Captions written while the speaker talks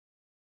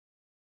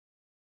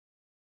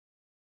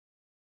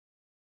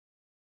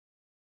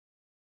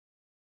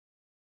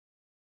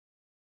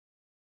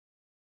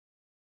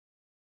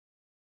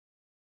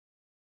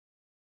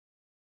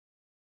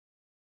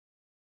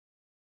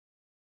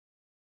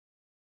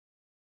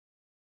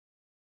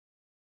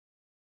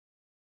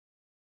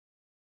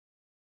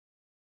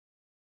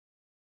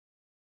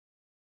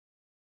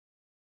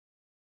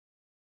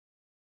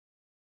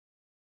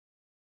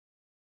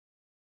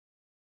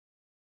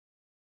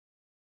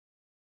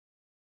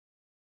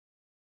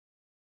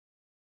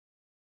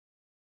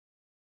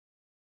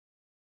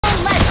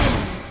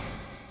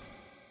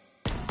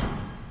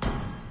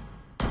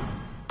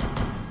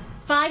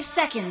5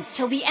 seconds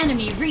till the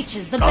enemy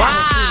reaches the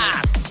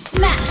battlefield.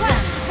 Smash them!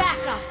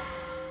 Back up!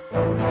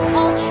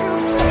 All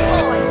troops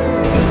deployed!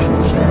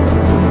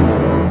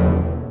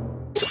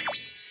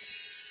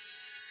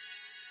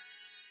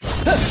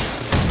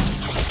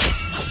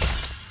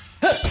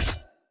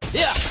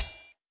 Yeah!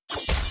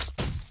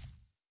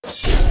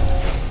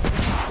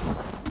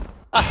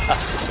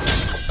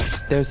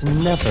 There's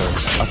never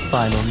a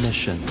final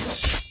mission.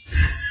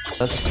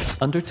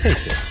 Let's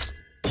undertake it.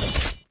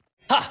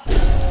 Ha!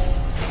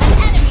 An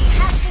enemy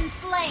has been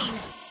slain!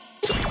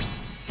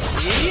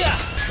 Yeah!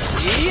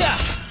 Yeah!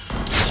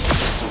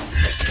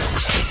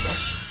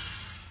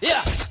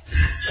 Yeah!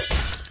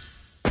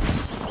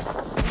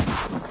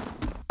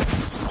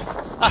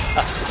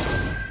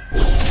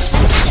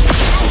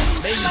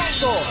 May you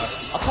soar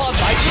upon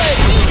my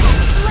blade! You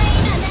have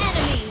slain an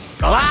enemy!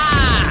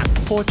 Glass!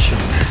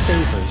 Fortune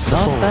favors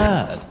not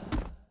bad.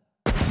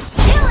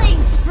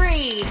 Killing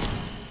spree!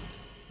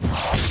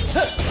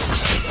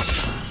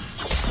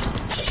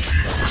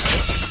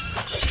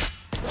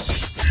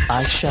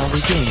 I shall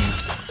regain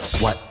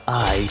what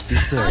I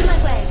deserve. On my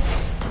way!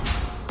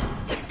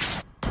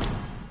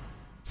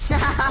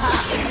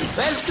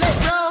 Well played,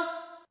 bro!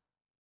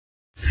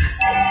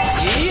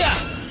 Yeah!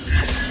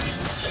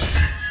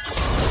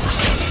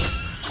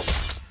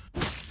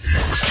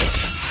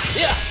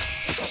 Yeah!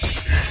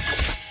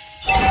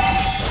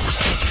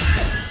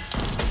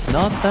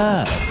 Not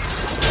bad.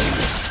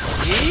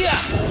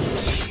 Yeah!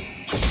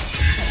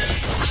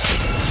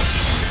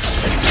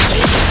 May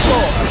you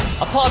soar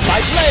upon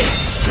my blade!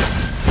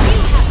 You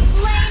have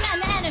slain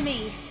an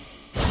enemy!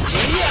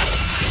 Yeah!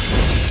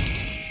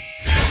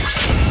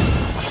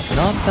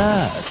 Not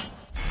bad.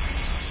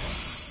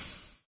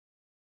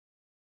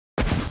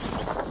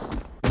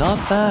 Not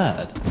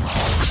bad.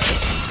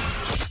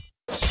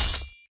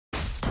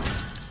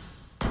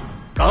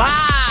 Glass!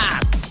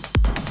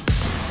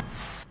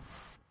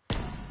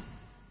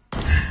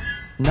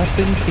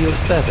 Nothing feels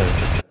better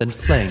than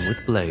playing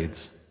with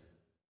blades.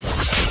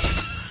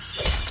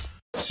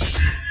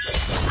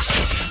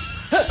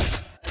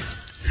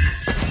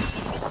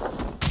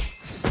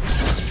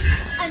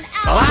 An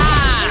ally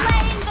has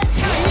slain the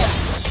turret!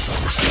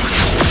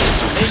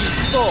 May you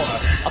soar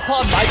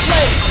upon my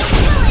blade!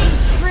 Killing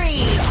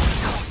spree!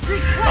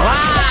 Request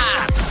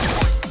Glass!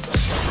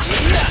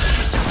 Yeah!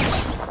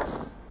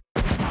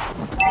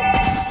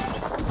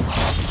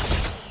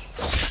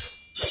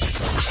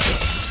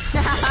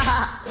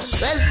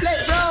 Well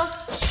played, bro!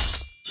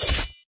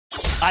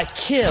 I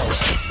kill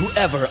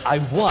whoever I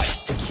want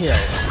to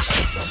kill.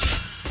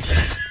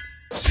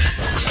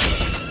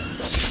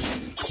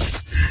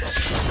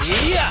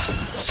 Yeah!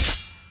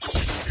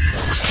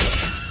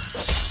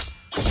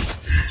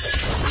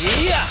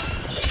 Yeah!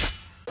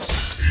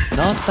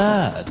 Not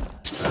bad.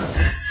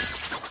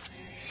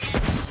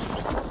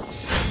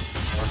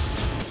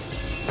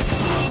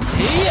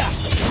 Yeah!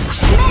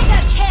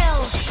 Mega kill!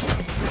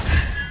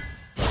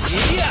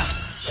 Yeah!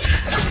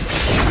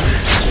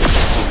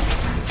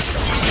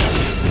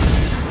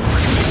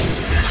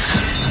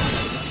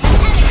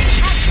 Enemy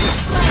has been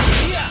slain!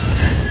 Yeah!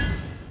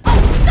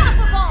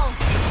 Unstoppable!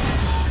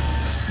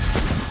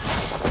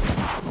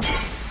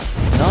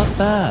 Not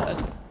bad.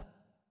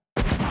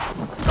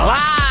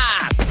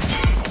 Glass!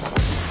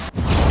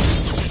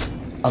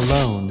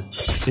 Alone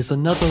is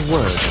another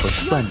word for Your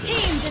splendid.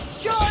 team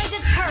destroyed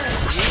a turret!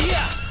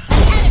 Yeah!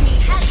 An enemy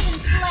has been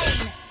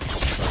slain!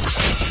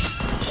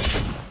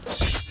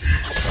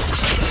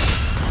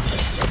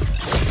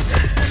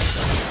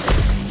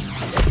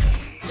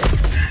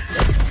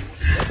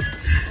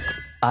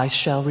 I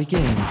shall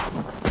regain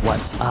what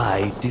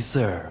I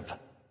deserve.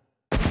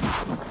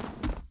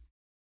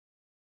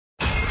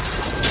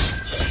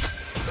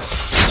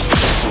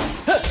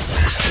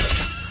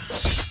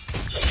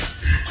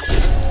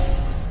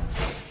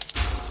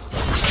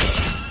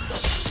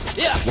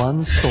 Yeah!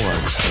 One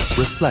sword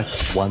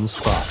reflects one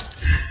spot.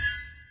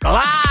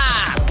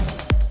 Glass!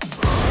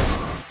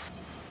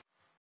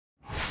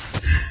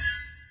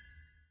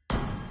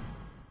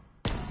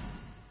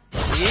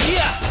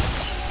 Yeah!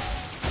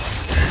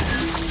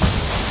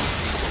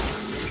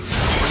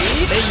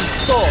 May you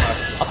soar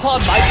upon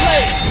my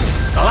blade!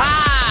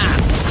 Glass!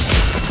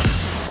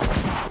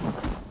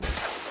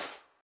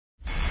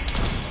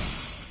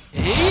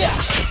 Yeah!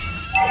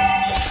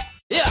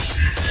 Yeah!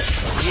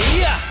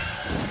 Yeah!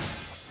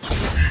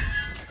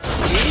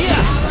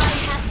 Yeah! Ally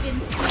has been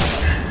slain!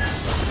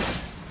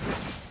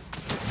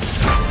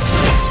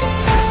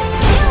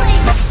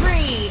 Killing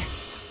spree!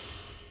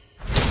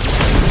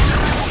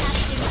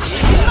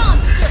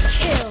 Monster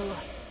kill!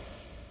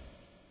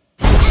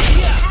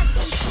 Enemy Yeah! has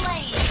been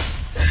slain!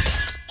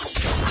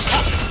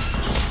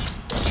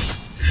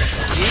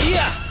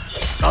 Yeah!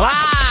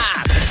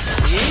 Glass!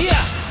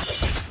 Yeah!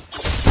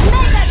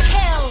 Mega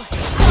kill!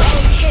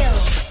 Double kill!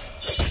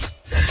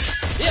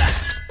 Yeah!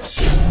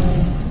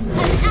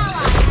 An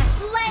ally has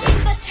slain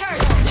the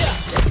turtle! Yeah!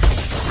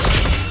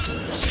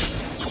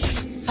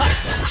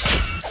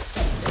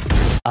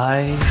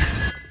 I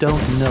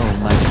don't know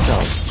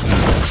myself.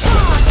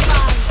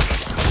 Godlike!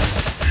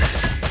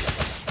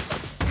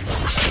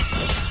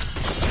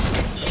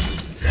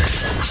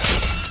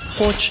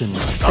 Fortune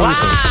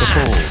favors the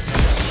bold.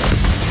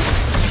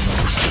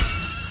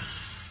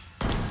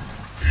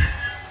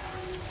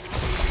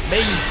 May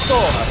you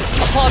soar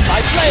upon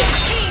my blade!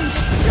 Team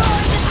destroy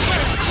the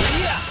turret!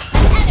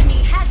 An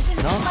enemy has been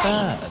Not slain!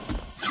 bad.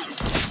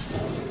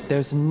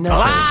 There's never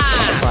a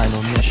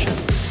final mission.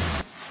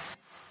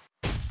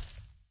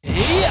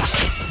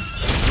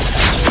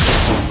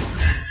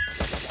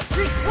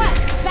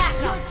 Request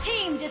backup! Your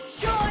team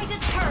destroyed a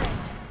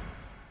turret!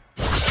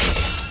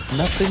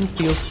 Nothing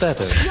feels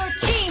better Your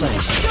than team playing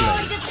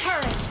destroyed Blade. a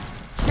turret!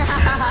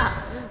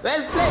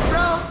 Well played,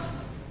 bro!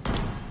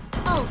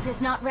 Ult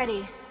is not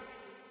ready.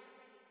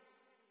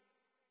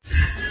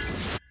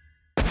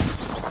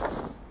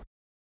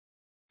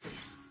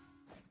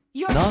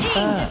 Your Not team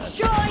bad.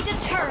 destroyed a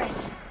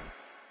turret!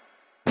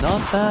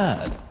 Not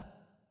bad.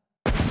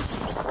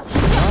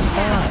 Not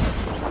bad.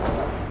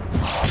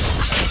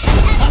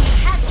 Enemy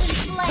has been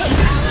slain!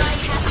 Ally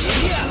has been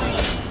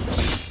slain!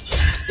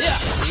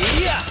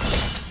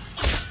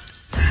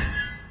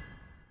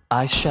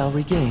 I shall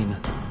regain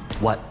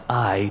what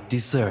I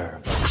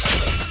deserve.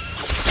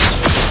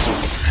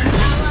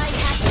 Ally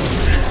has been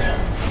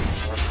slain!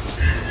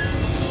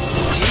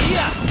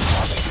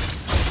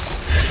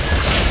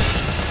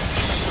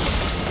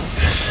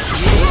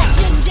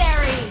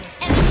 Legendary!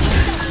 Enemy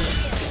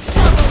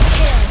double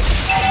kill!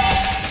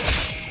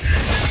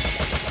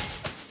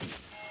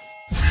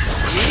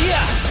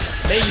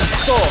 May you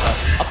soar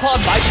upon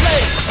my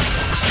blade!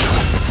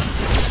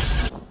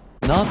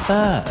 Not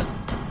bad.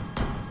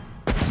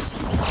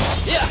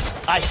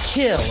 I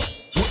kill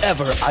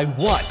whoever I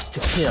want to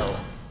kill.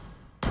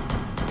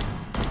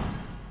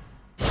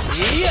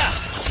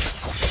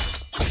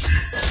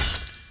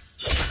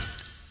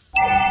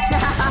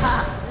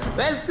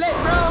 Well played,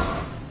 bro!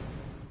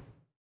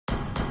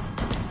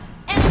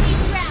 Enemy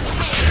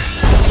rampage!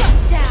 Shut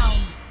down!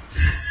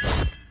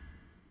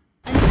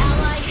 An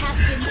ally has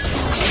been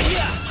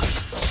slain!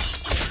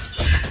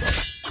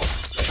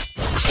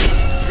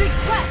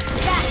 Request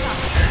backup!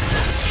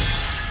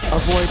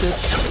 Avoid it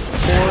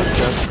or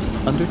just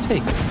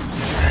undertake it.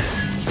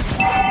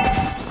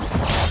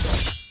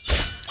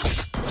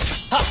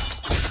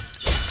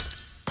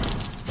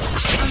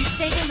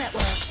 Unstable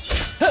network.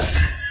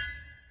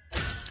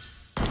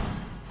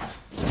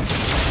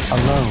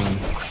 Alone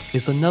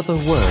is another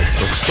word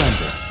for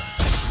splendor.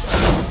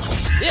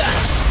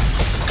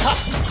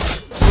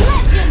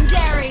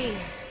 Legendary!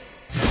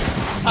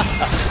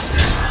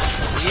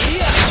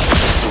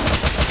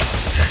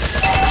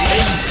 May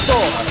you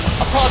soar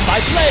upon my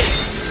blade!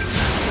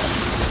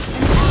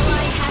 An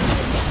ally has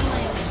been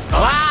slain.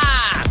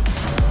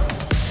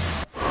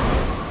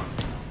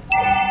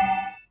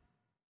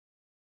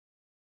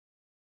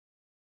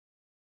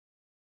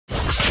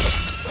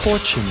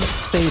 Fortune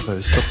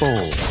favors the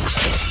bold.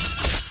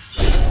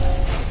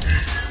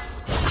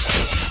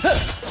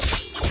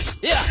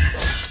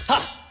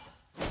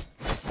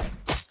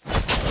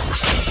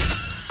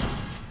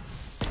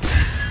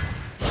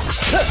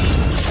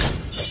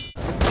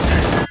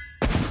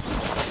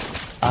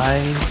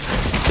 I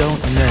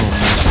don't know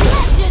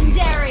myself.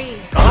 Legendary!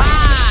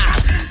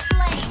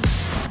 Slain.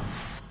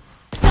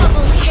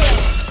 Double kill!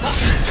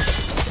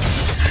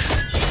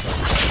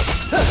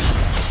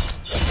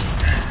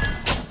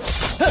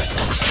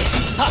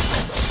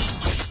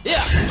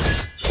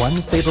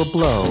 One fatal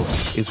blow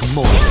is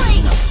more than Killing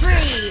enough.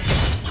 spree!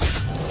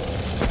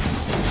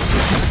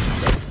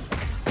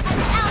 An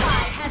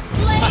ally has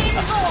slain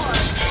Lord!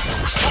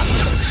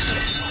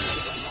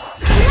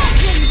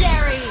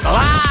 Legendary!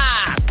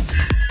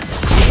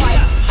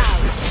 Wiped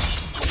out!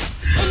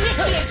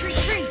 Initiate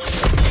retreat!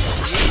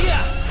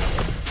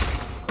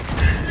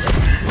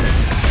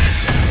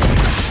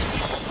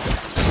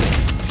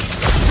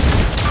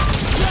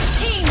 Your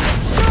team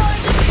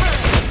destroyed the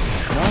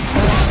turret! Not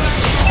bad.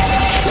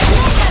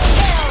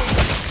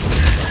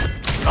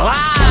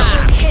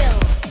 Kill!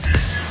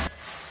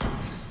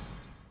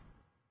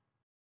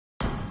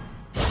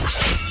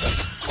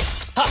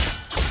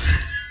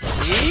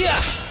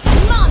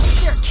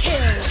 Monster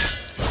kill!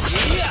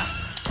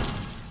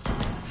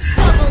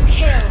 Double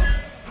kill!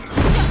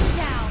 Shut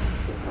down!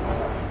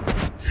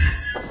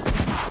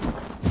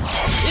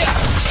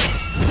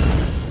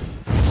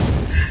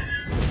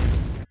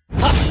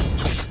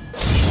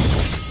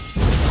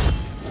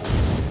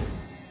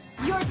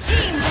 Your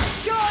team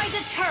destroyed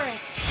a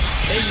turret!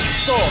 May you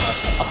soar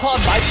upon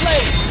my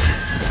blade!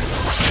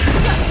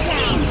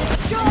 Team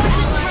destroyed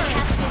the turret!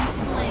 Has been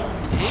slain.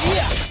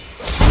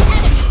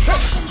 Enemy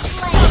has been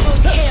slain. Double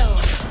kill!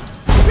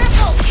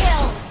 Triple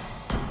kill!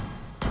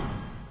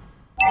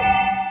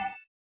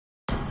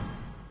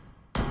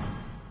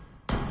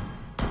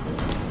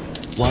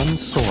 One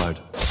sword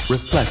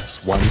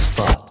reflects one's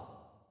thought.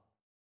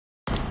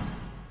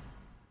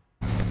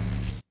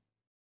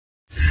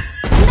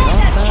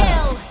 Mega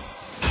kill!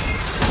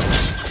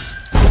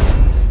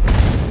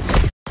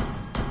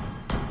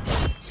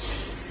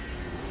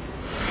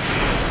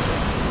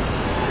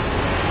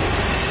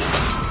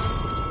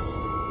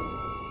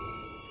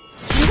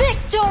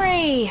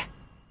 Victory!